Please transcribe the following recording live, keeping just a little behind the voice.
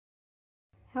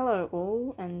Hello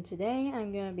all, and today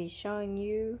I'm going to be showing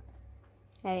you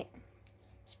a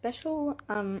special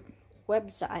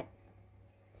website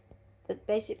that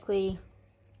basically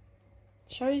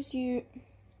shows you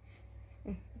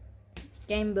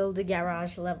Game Builder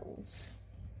Garage levels.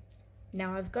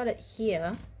 Now I've got it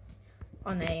here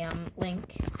on a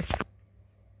link.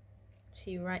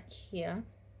 See right here.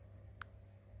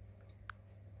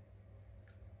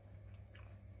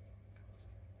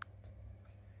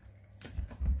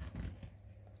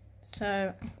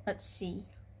 So let's see.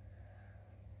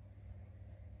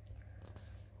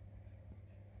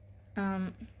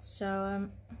 I'm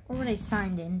already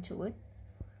signed into it.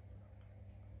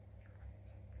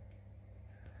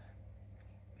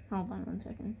 Hold on 1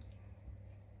 second.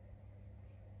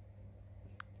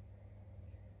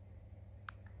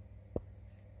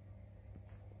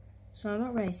 So I'm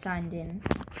already signed in.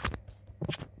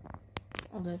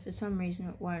 Although for some reason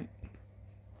it won't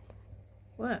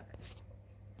work.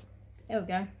 There we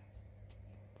go.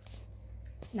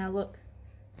 Now look.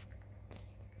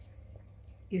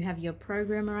 You have your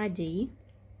programmer ID.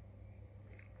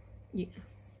 You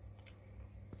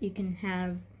can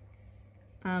have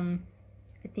I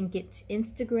think it's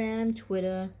Instagram,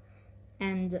 Twitter,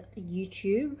 and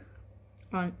YouTube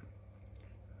on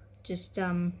just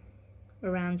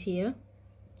around here.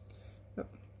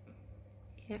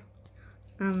 Yeah.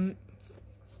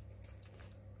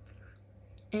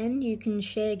 And you can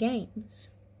share games.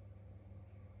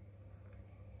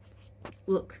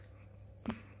 Look.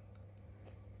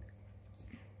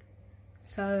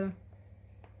 So,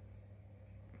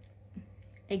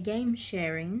 a game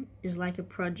sharing is like a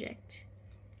project.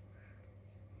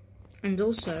 And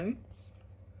also,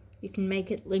 you can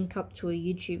make it link up to a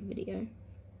YouTube video.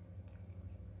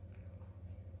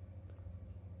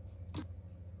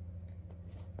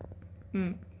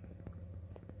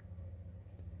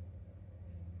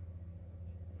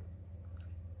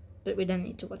 But we don't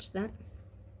need to watch that.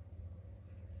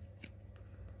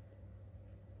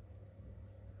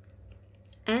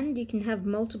 And you can have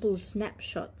multiple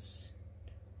snapshots.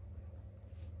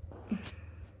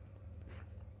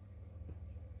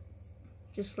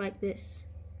 Just like this.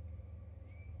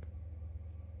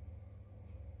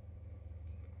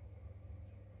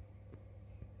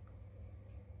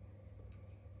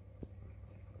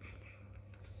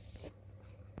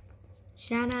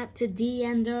 Shout out to D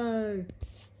and O.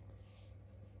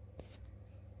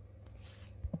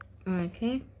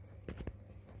 Okay.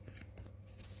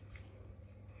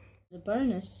 As a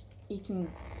bonus, you can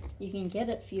get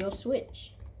it for your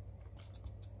Switch.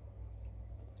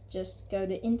 Just go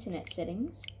to Internet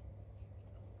Settings.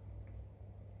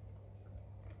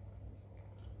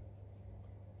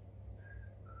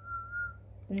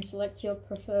 And select your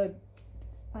preferred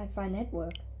Wi-Fi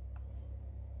network.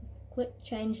 Click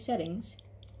Change Settings.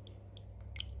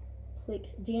 Click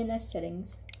DNS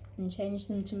Settings and change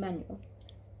them to manual.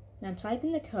 Now type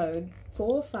in the code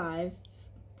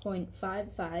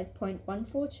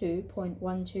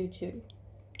 45.55.142.122.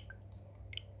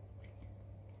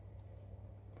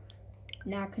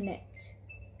 Now connect.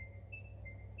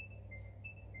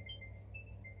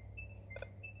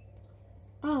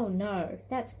 Oh no,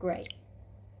 that's great.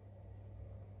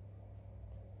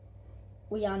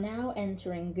 We are now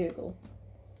entering Google,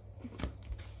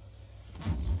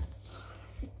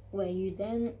 where you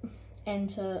then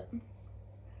enter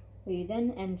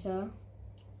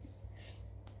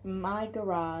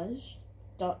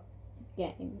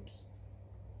MyGarage.games.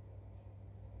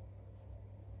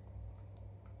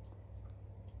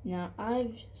 Now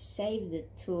I've saved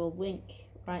it to a link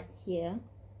right here.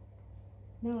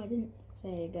 No, I didn't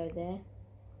say to go there.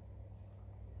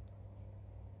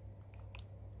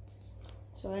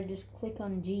 So I just click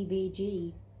on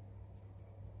GBG.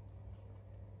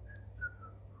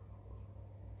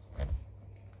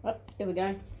 Oh, here we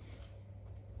go.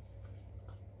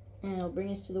 And it'll bring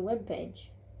us to the web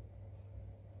page.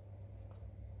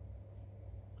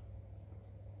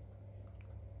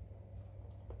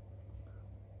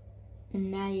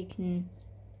 And now you can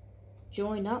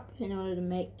join up in order to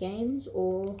make games,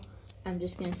 or I'm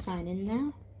just going to sign in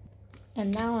now.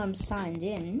 And now I'm signed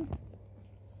in.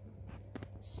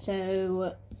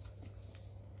 So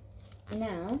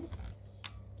now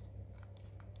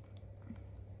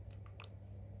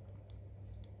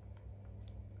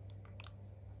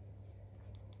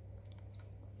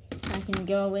I can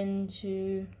go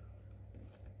into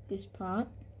this part.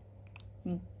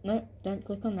 No, don't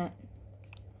click on that.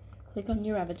 Click on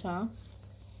your avatar.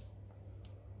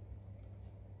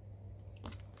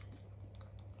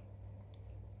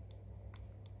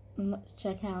 And let's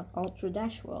check out Ultra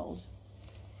Dash World.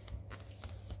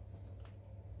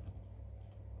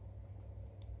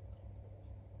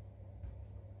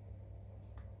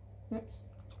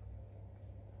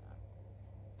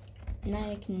 Now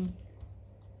you can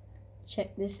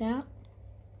check this out.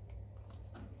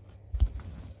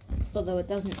 Although it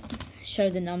doesn't show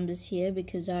the numbers here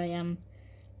because I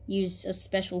use a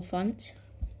special font.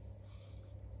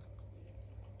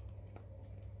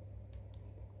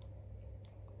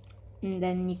 And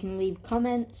then you can leave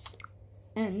comments,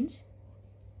 and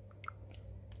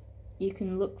you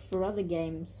can look for other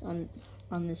games on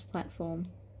this platform.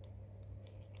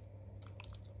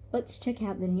 Let's check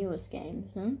out the newest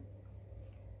games, huh?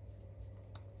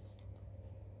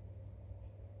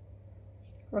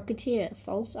 Rocketeer,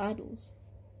 False Idols.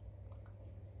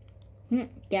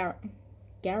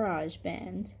 Garage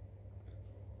Band.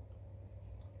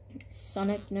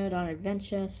 Sonic Nerd on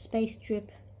Adventure, Space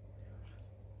Trip.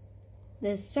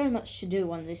 There's so much to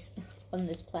do on this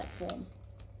platform.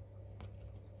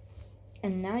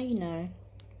 And now you know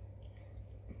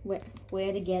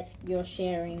where to get your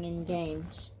sharing in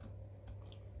games.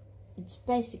 It's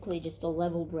basically just a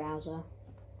level browser,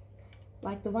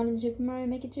 like the one in Super Mario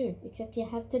Maker 2, except you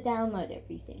have to download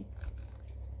everything.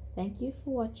 Thank you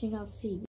for watching. I'll see you.